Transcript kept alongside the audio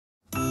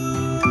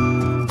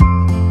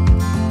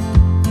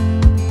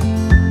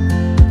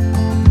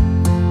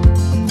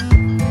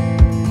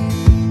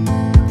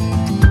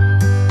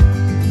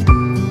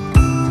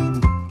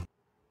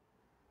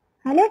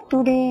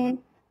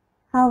students.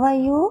 How are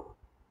you?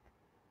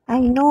 I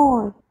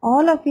know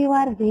all of you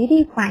are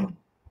very fine.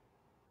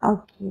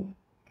 Okay.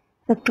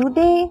 So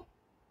today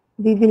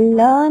we will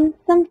learn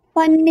some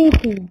funny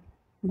things.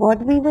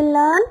 What we will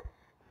learn?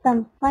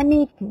 Some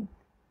funny things.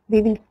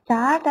 We will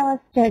start our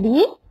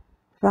study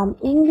from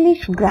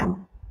English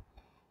grammar.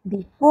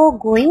 Before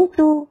going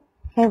to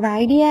have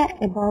idea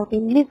about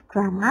English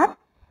grammar,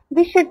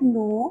 we should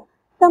know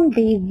some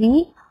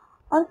basic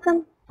or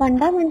some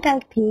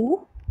fundamental things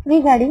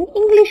regarding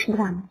English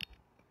grammar.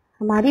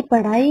 हमारी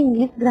पढ़ाई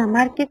English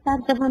grammar के साथ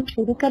जब हम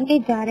शुरू करने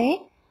जा रहे हैं,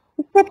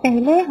 उससे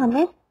पहले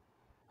हमें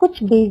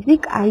कुछ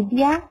बेसिक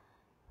आइडिया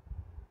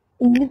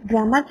इंग्लिश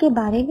ग्रामर के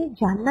बारे में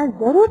जानना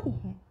जरूरी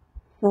है.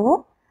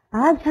 तो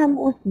आज हम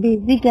उस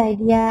बेसिक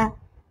आइडिया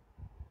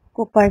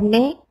को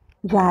पढ़ने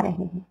जा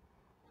रहे हैं.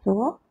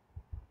 So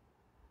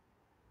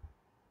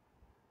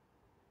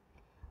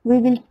we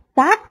will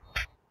start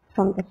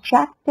from the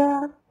chapter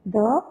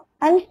The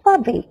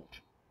Alphabet.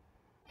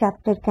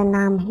 Chapter का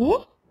नाम है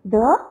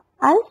The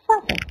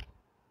Alphabet.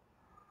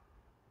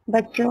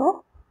 बच्चों,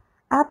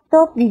 आप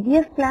तो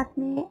प्रीवियस क्लास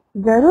में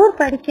जरूर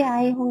पढ़ के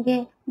आए होंगे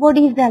व्हाट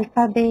इज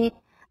अल्फाबेट,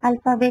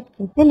 अल्फाबेट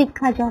कैसे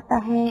लिखा जाता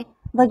है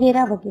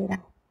वगैरह वगैरह.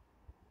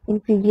 In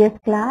previous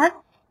class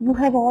you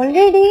have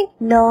already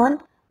learned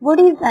what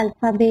is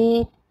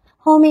alphabet,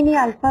 how many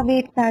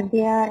alphabets are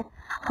there,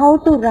 how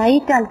to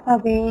write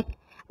alphabet,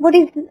 what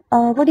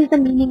is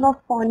the meaning of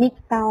phonic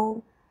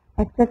sound,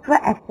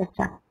 etc.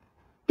 etc.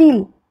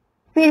 Still,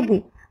 फिर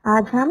भी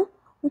आज हम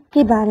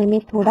उसके बारे में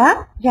थोड़ा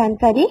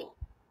जानकारी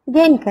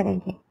गेन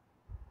करेंगे.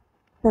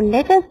 So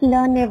let us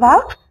learn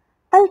about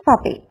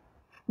alphabet.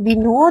 We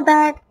know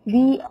that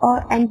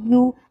and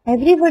you,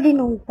 everybody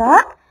knows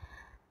that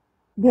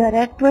there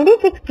are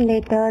 26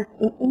 letters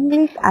in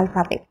English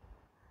alphabet.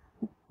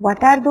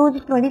 What are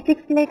those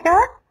 26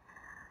 letters?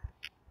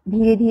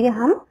 धीरे धीरे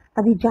हम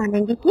अभी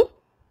जानेंगे कि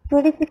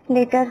 26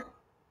 लेटर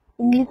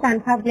इंग्लिश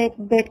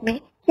अल्फाबेट में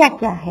क्या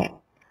क्या है.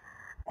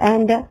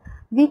 And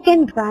we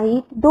can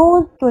write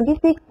those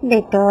 26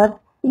 letters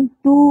in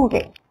two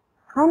ways.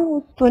 हम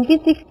उस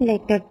 26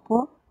 letters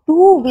को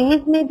two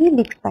ways में भी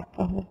लिख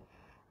सकते हैं.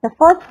 The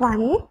first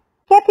one is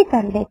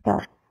capital letter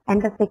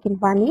and the second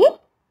one is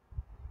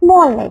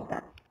small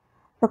letter.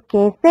 तो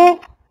कैसे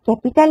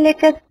capital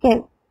letters के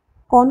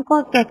कौन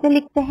कौन कैसे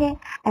लिखते हैं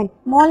and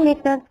small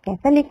letters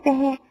कैसे लिखते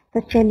हैं, तो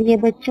चलिए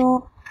बच्चों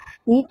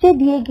नीचे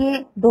दिए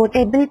गए दो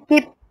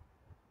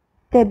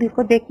टेबल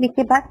को देखने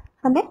के बाद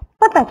हमें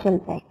पता चल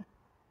जाएगा.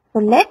 So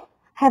let's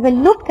have a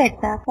look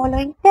at the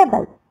following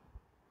tables.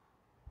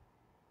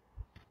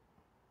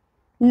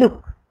 Look,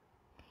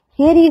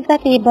 here is the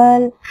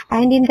table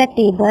and in the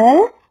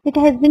table it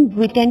has been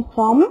written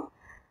from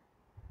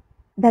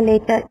the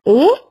letter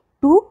A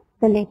to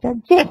the letter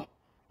Z.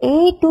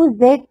 A to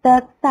Z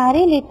तक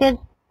सारे letters,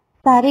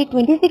 सारे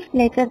 26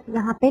 letters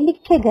यहाँ पे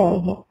लिखे गए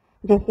हैं.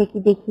 जैसे कि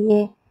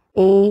देखिए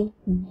A,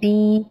 B,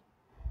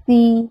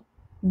 C,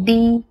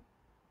 D,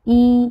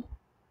 E,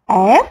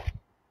 F,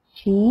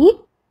 G,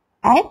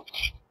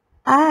 H,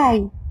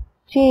 I,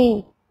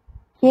 J,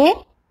 K,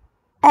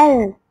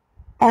 L,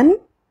 M,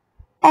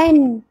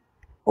 N,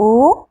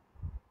 O,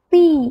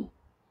 P,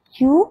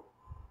 Q,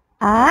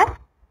 R,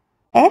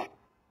 S,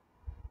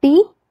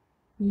 T,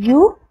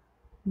 U,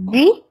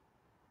 V,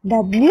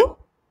 W,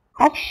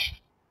 X,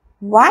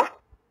 Y,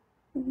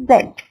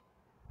 Z.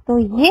 तो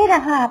ये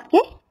रहा आपके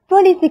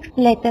 26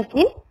 लेटर्स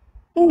इन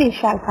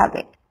इंग्लिश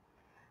अल्फाबेट.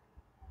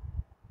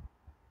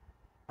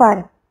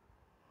 पर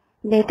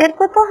लेटर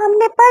को तो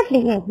हमने पढ़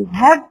लिए, we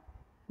have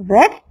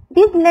read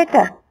these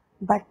letters,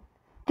 but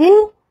still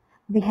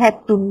we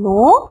have to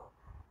know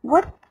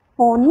what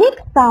phonic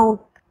sound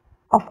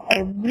of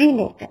every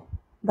letter.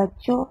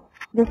 बच्चों,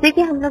 जैसे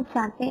कि हम लोग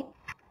जानते हैं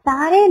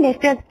सारे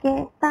लेटर्स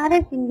के,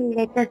 सारे सिंगल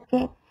लेटर्स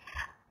के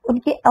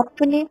उनके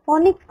अपने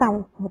phonic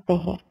sounds होते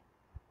हैं.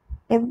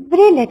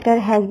 Every letter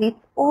has its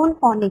own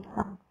phonic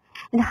sound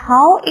and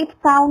how it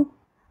sounds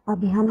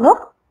अभी हम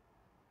लोग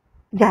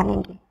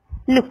जानेंगे.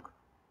 Look,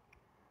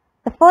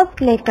 the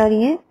first letter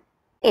is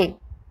A,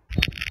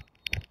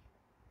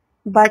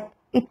 but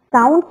it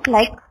sounds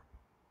like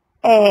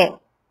A.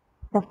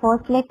 The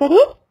first letter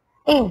is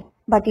A,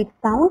 but it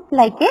sounds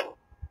like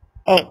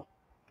A.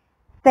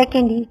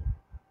 Second is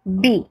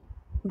B,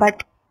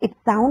 but it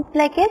sounds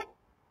like a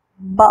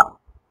B.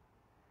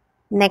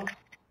 Next,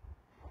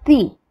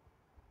 C,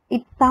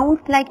 it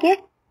sounds like a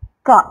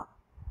K.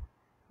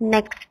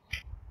 Next,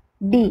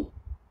 D,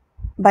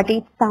 but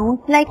it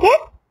sounds like a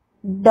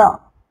D.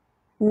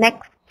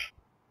 Next,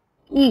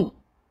 E,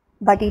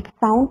 but it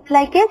sounds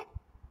like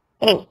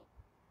A.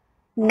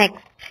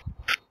 Next,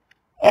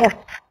 F,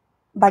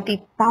 but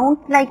it sounds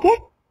like a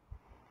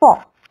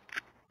F.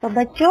 तो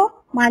बच्चों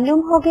मालूम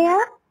हो गया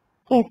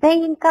कैसे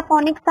इनका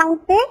phonic sound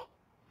है.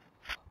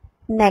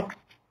 Next,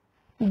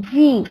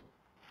 जी,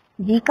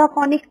 जी का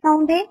phonic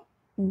sound है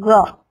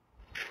ग.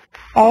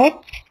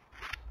 एच,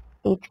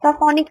 एच का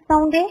फोनिक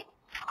साउंड है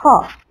ह.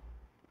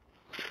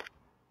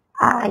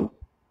 आई,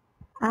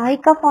 आई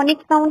का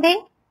फोनिक साउंड है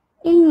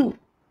ई.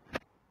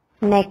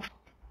 Next,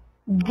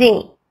 J,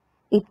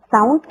 It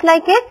sounds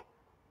like a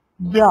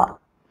J.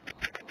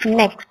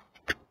 Next,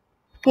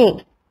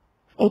 K.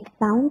 It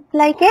sounds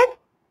like a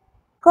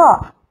K.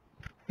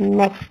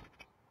 Next,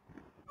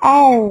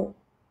 L.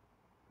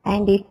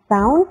 And it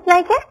sounds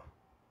like a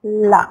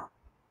L.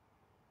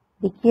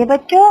 देखिए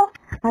बच्चों,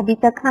 अभी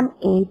तक हम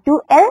A to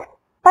L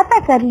पता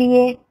कर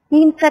लिए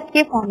कि इन सब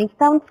के फोनिक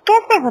साउंड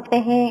कैसे होते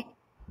हैं,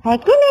 है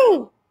कि नहीं?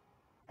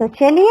 तो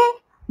चलिए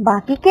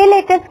बाकी के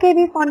लेटर्स के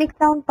भी फोनिक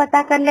साउंड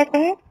पता कर लेते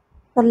हैं.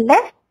 So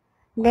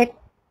let's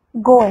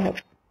go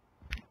ahead.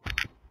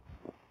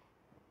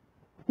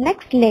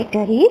 Next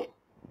letter is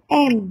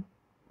M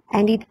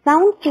and it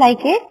sounds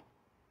like a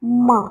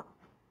M.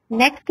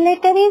 Next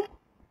letter is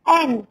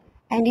N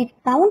and it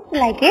sounds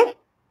like a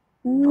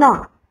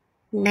N.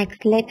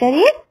 Next letter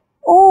is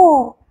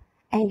O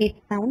and it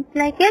sounds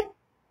like a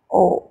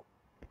O.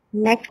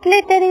 Next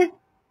letter is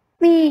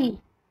P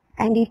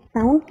and it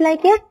sounds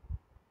like a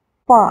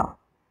P.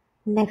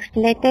 Next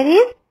letter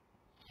is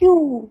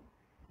Q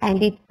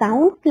and it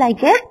sounds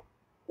like a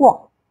Q.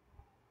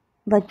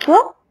 बच्चों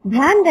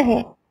ध्यान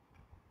रहे,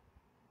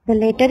 the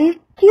letter is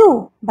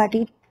Q but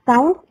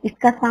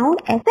इसका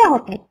sound ऐसे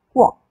होता है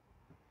Q.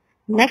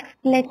 Next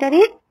letter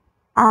is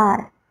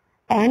R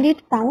and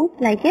it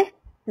sounds like a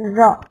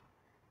R.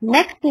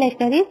 Next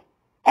letter is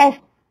S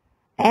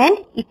and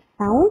it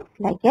sounds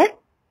like a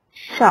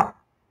Sh.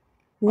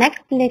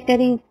 Next letter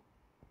is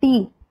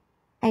T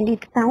and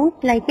it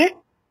sounds like a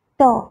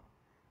T.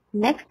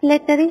 Next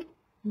letter is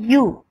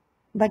U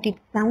but it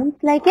sounds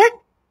like a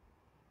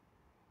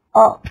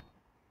A.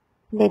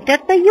 Letter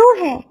तो U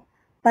है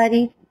पर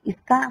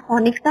इसका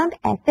phonic sound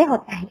ऐसे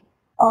होता है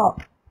A.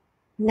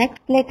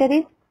 Next letter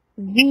is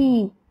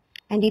V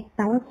and it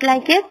sounds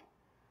like a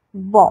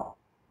V.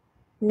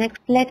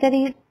 Next letter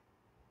is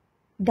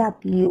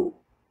W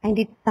and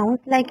it sounds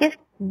like a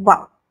V.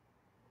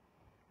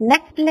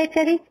 Next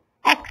letter is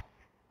X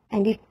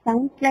and it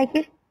sounds like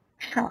a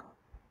X.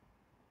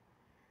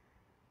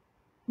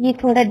 ये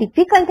थोड़ा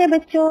difficult है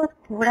बच्चों,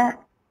 थोड़ा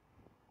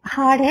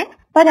hard है,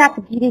 पर आप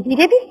धीरे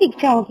धीरे भी सीख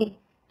जाओगे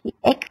कि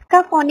X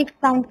का फोनिक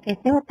साउंड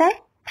कैसे होता है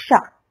श.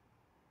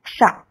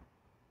 श.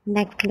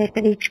 Next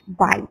letter is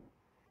Y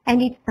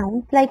and it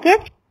sounds like a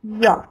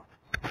Y.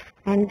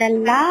 And the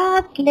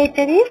last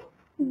letter is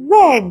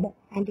Z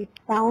and it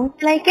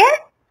sounds like a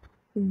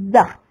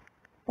Z.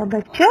 तो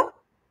बच्चों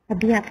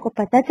अभी आपको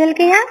पता चल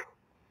गया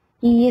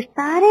कि ये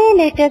सारे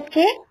लेटर्स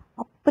के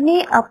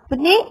अपने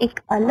अपने एक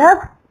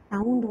अलग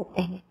साउंड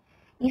होते हैं.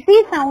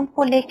 इसी साउंड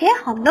को लेके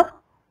हम लोग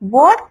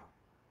वर्ड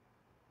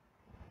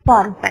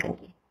फॉर्म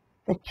करेंगे.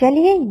 तो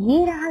चलिए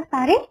ये रहा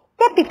सारे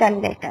कैपिटल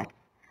लेटर,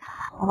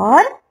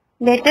 और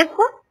लेटर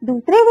को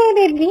दूसरे वे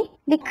में भी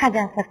लिखा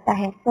जा सकता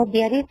है. So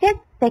there is a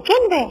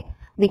second way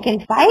we can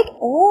find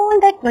all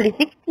the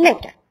 26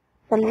 letter.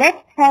 So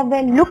let's have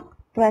a look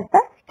towards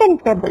the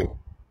second table.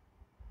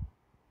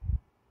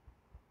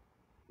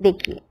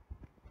 देखिए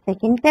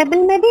सेकंड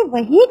टेबल में भी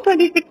वही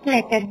 26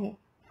 लेटर है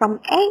from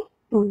A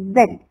to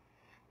Z.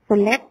 So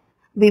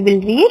we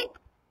will read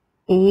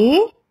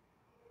A,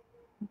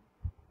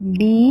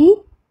 B,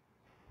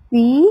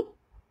 C,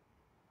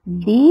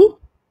 D,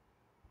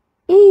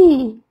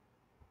 E,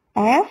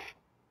 F,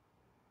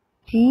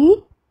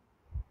 G,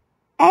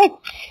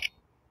 H,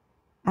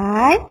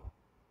 I,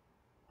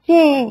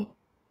 J,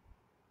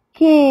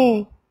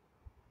 K,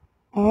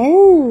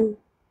 L,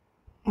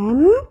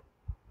 M,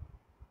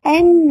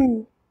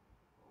 N,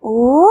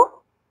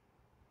 O,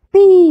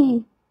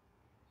 P,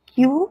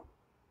 Q,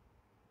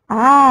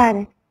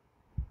 R,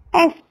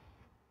 S,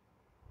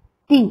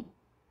 T,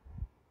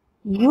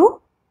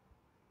 U,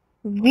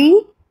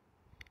 V,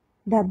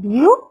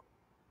 W,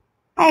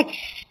 X,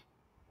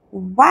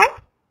 Y,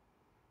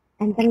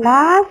 and the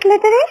last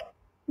letter is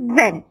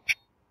Z.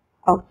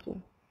 Okay.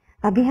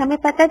 अभी हमें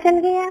पता चल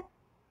गया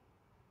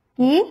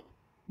कि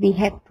we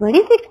have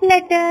 26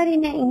 letters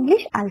in an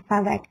English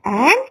alphabet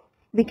and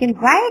we can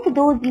write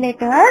those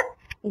letters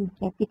in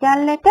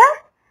capital letter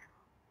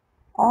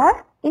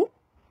or in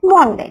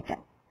small letter.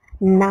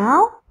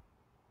 Now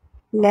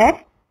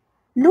let's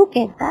look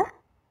at the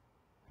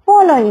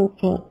following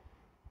things.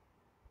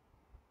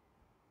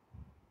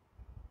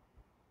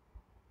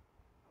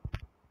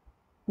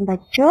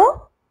 बच्चों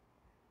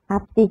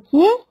आप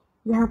देखिए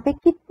यहाँ पे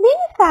कितने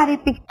सारे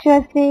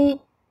पिक्चर्स है,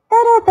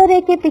 तरह तरह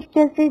के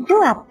पिक्चर्स है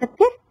जो आप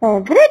सबके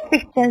फेवरेट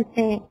पिक्चर्स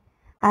है.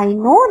 I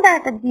know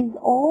that these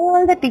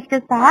all the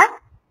pictures are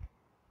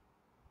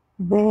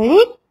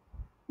very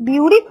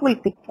beautiful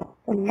pictures.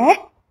 So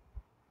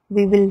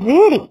we will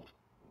read it.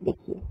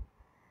 देखिए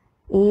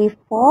A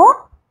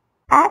for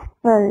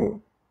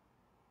apple,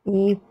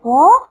 A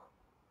for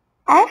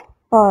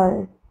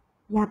apple.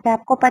 यहाँ पे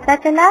आपको पता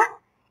चला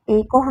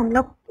A को हम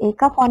लोग A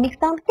का फोनिक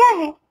साउंड क्या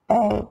है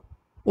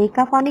A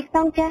का फोनिक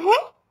साउंड क्या है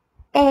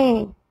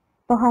A.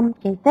 तो हम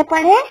कैसे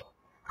पढ़े,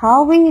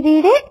 how we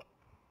read it,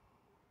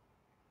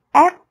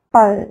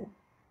 apple.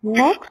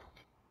 Next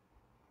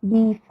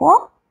B for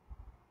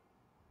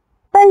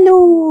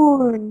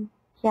balloon.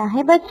 क्या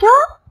है बच्चों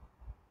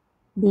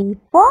B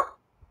for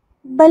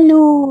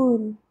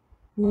balloon.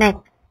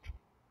 Next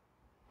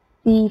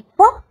C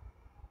for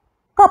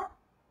cup.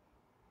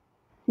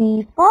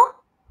 C for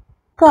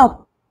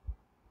cup.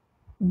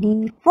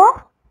 D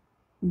for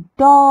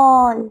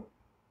doll.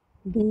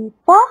 D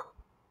for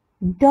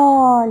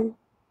doll.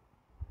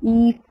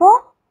 E for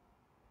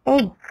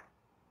egg.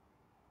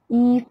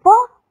 E for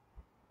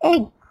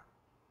egg.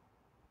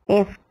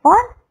 F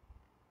for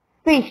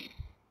fish.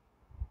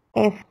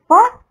 F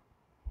for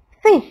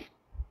fish.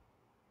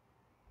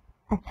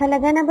 अच्छा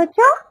लगा ना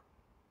बच्चों?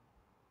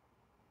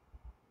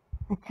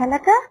 अच्छा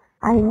लगा?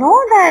 I know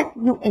that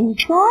you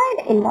enjoyed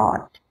a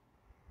lot.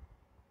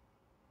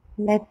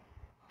 Let's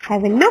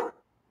have a look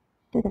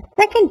to the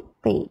second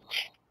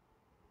page.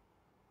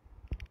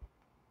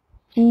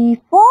 G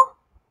for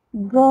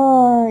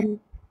girl.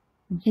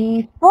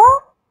 G for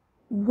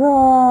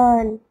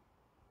girl.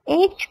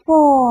 H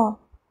for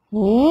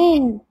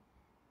hen.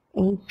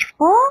 H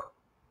for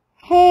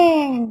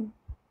hen.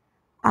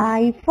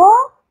 I for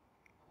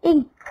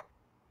ink.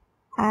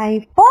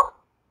 I for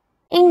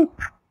ink.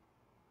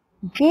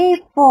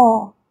 J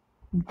for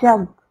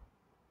jug.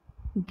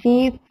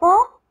 J for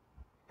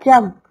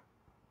jug.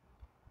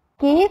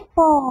 K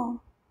for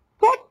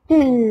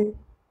kettle.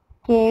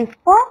 K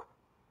for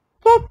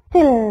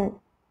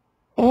kettle.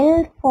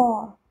 L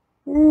for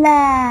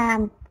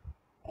lamp.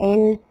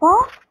 L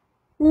for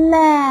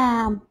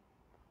lamp.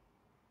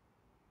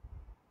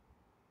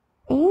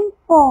 M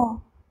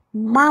for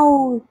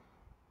mouse.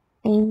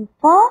 M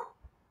for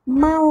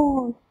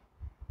mouse.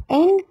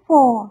 N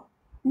for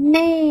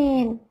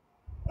nail.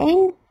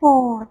 N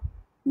for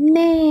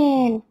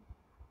nail.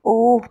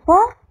 O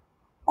for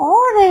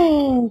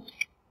orange.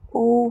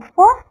 O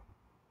for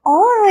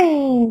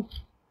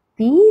orange.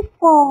 P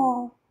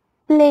for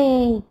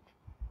plate.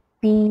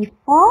 P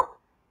for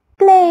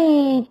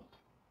plate.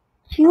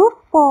 Q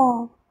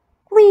for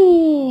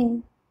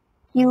queen.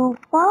 Q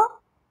for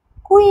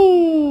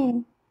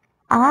queen.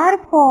 R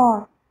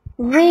for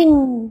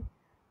ring.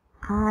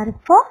 R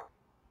for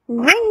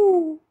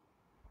ring.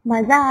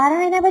 मजा आ रहा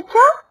है ना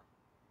बच्चों?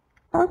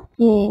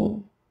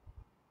 Okay.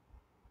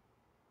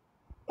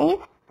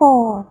 S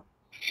for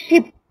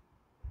ship.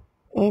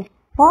 S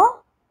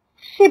for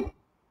ship.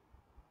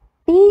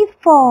 T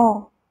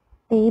for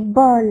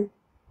table.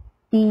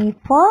 T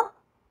for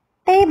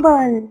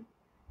table.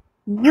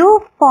 U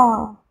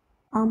for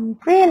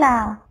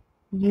umbrella.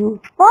 U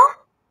for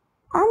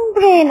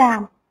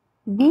umbrella.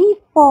 V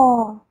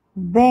for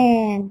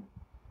van.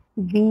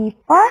 V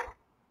for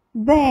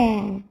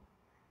van.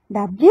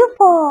 W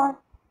for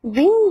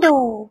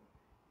window.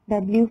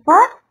 W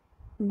for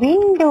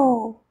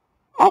window.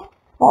 X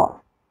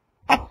for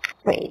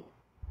X-ray.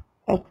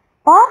 X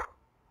for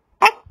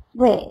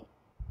X-ray.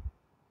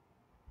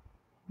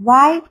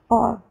 Y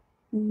for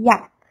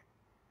yak.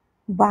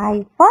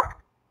 Y for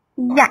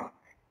yak.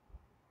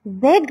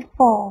 Z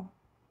for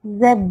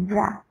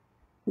zebra.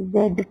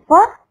 Z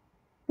for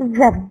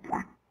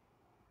zebra.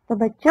 तो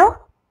बच्चों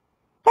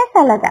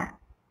कैसा लगा?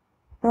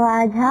 तो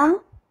आज हम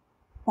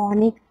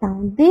phonic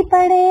sound भी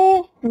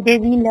पढ़े. Today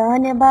we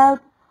learn about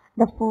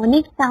the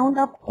phonic sound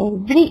of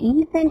every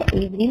each and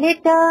every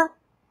letter,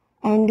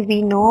 and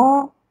we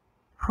know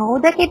how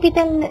the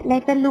capital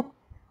letter looks,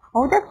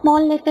 how the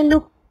small letter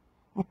looks,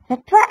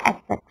 etc.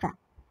 etc.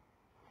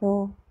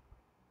 So,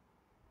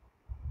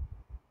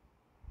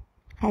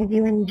 have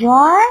you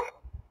enjoyed?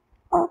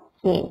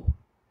 Okay.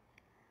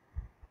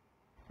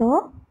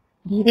 So,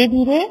 धीरे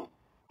धीरे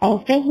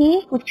ऐसे ही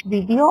कुछ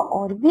video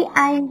और भी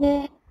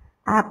आएंगे.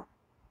 आप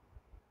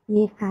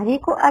ये सारे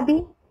को अभी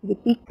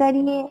रिपीट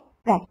करिए,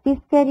 प्रैक्टिस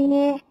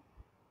करिए.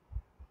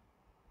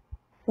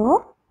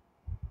 So,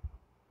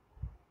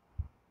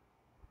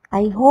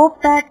 I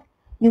hope that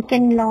you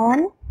can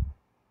learn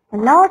a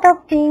lot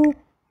of things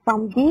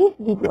from these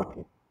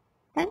videos.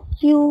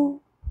 Thank you.